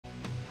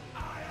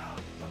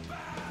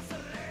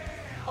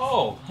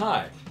Oh,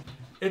 hi.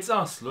 It's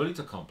us,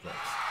 Lolita KompleX.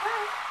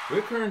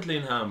 We're currently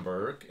in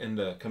Hamburg in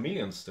the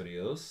Chameleon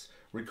Studios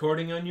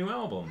recording a new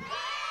album.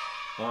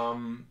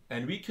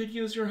 And we could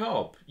use your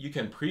help. You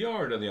can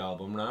pre-order the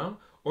album now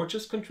or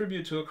just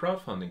contribute to a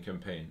crowdfunding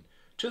campaign.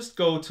 Just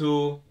go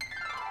to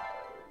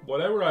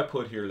whatever I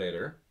put here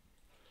later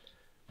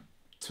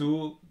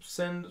to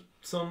send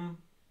some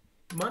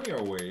money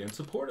our way and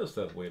support us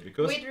that way,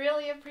 because we'd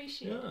really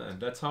appreciate it. yeah, and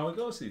that's how it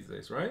goes these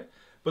days, right?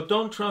 But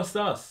don't trust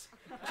us.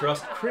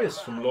 Trust Chris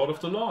from Lord of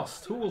the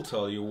Lost, who will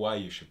tell you why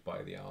you should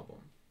buy the album.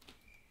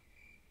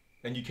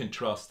 And you can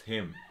trust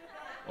him,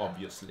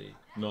 obviously,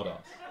 not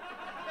us.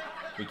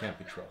 We can't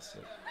be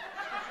trusted.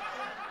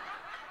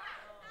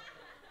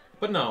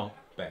 But now,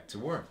 back to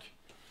work.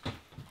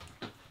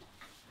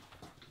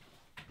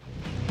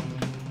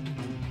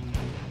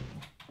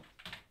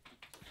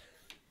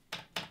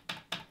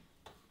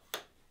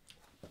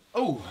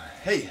 Oh,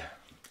 hey.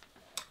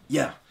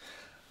 Yeah,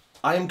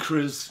 I am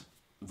Chris,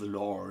 the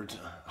Lord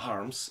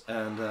Harms,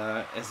 and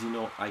as you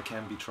know, I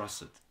can be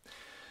trusted.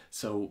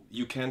 So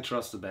you can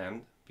trust the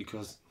band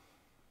because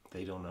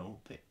they don't know.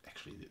 They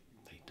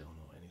don't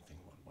know anything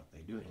what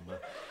they're doing.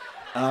 But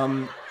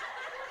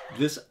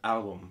this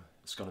album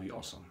is gonna be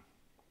awesome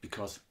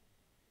because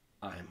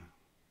I'm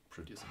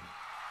producing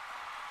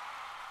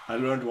it. I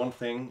learned one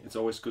thing: it's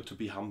always good to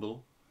be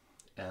humble,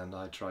 and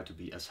I try to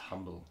be as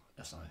humble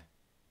as I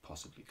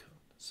possibly could.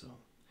 So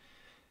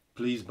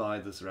please buy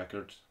this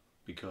record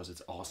because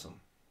it's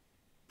awesome.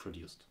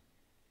 Produced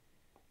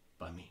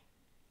by me,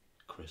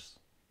 Chris,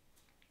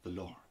 the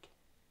Lord.